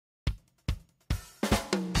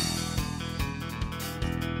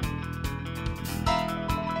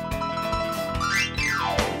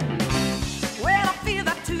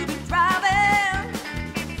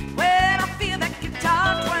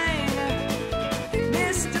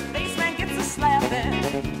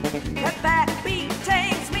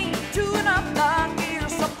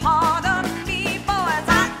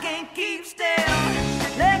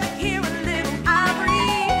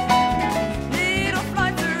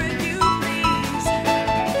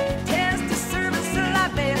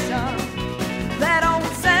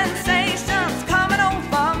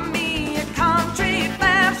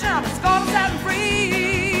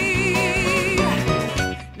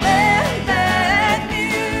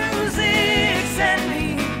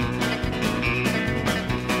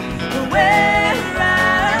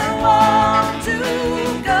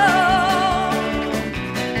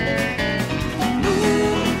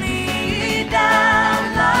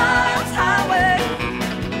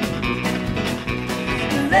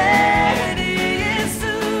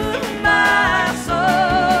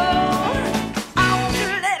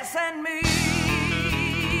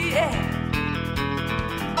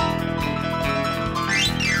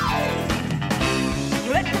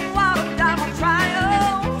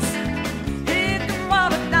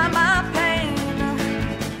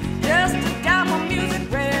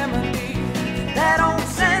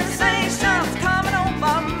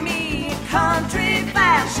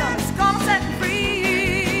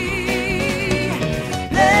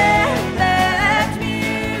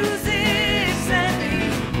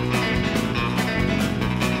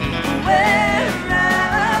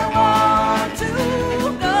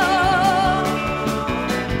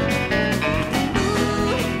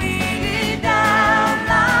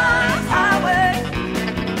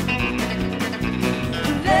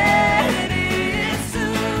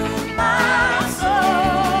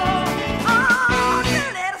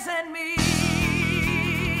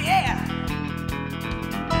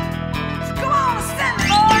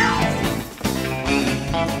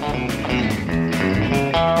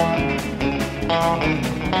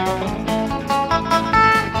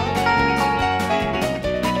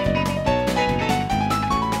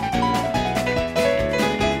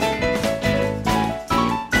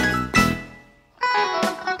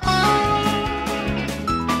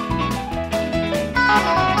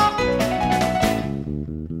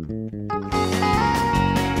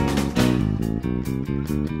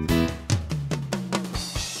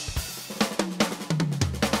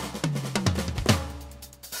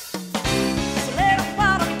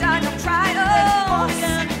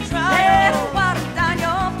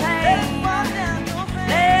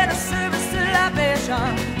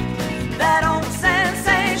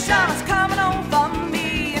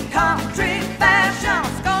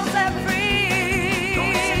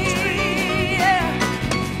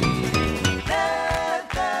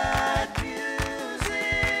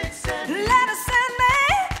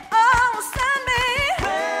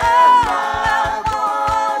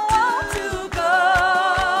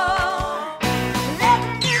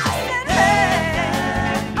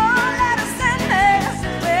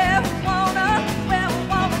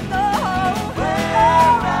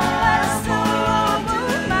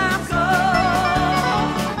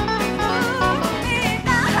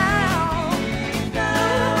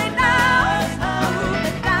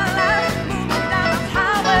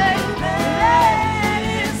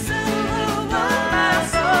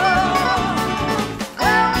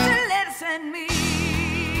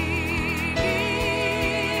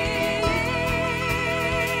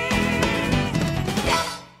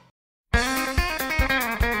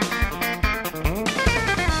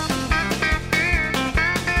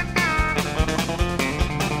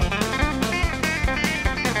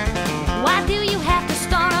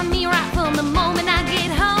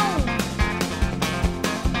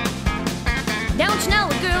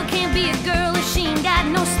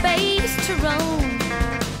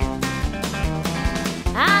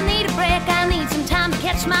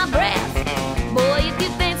catch my breath. Boy, if you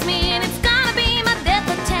fence me and it's gonna be my death,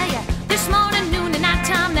 I'll tell ya. This morning, noon, and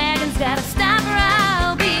nighttime, nagging's gotta stop or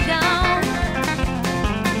I'll be gone.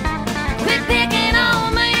 Quit picking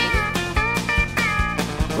on me.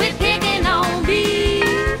 Quit picking on me.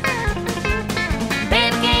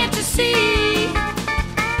 Baby, can't you see?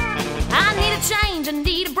 I need a change, I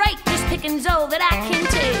need a break. This picking's all that I can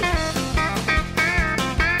take.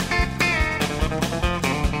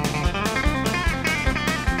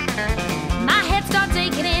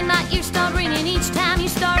 You start ringing each time you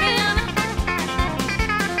start in.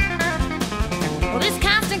 Well, this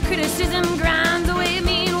constant criticism grinds away at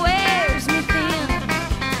me and wears me thin.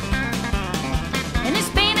 And this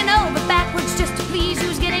bending over backwards just to please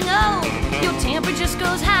who's getting old. Your temper just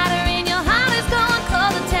goes higher and your heart is going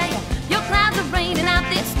cold. I tell you, your clouds are raining out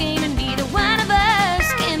this game and neither one of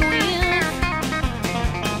us can win.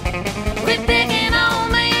 Quit picking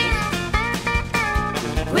on me.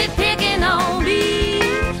 Quit picking on me.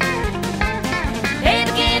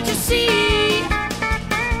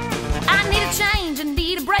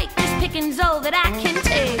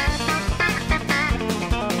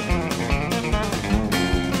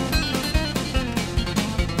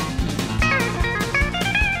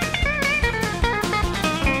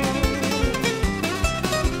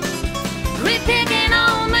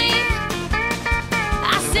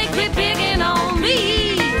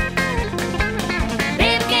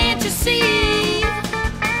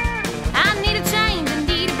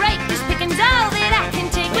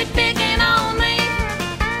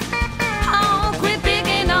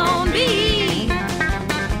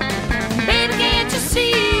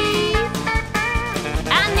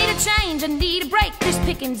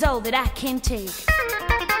 picking's all that I can take.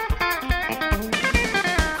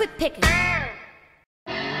 Quit picking.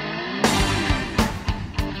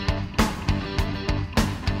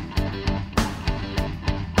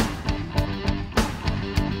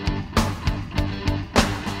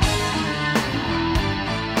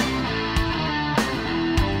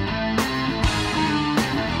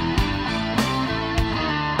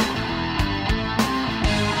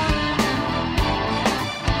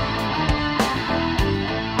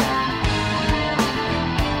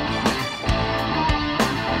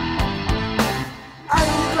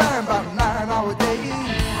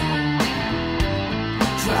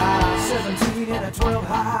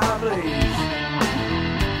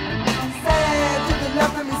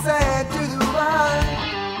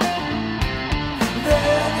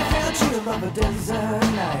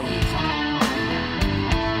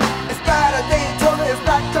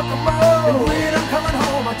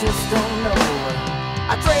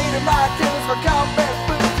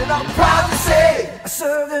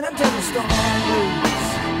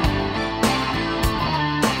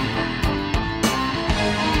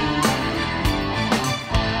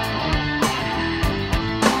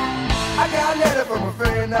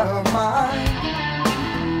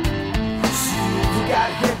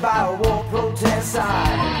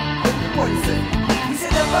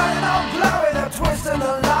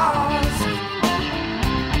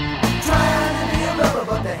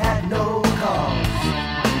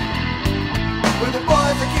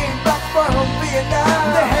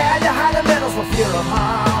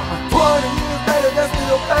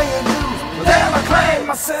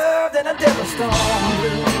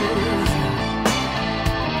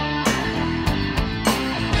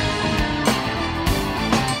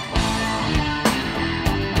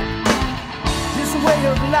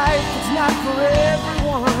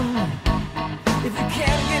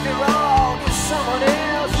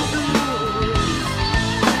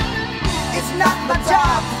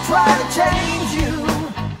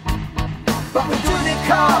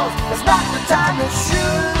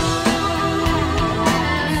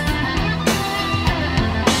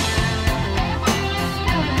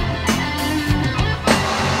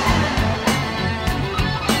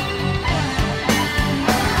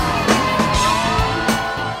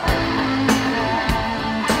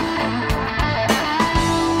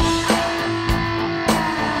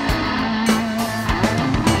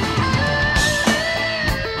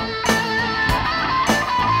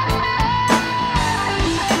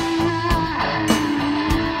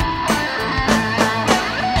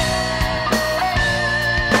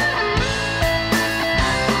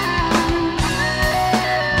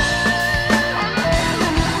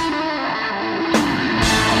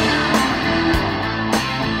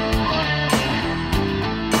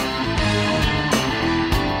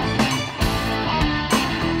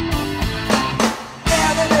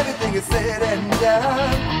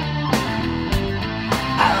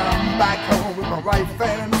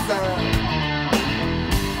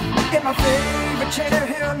 Get my favorite chair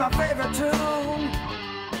here and my favorite tune.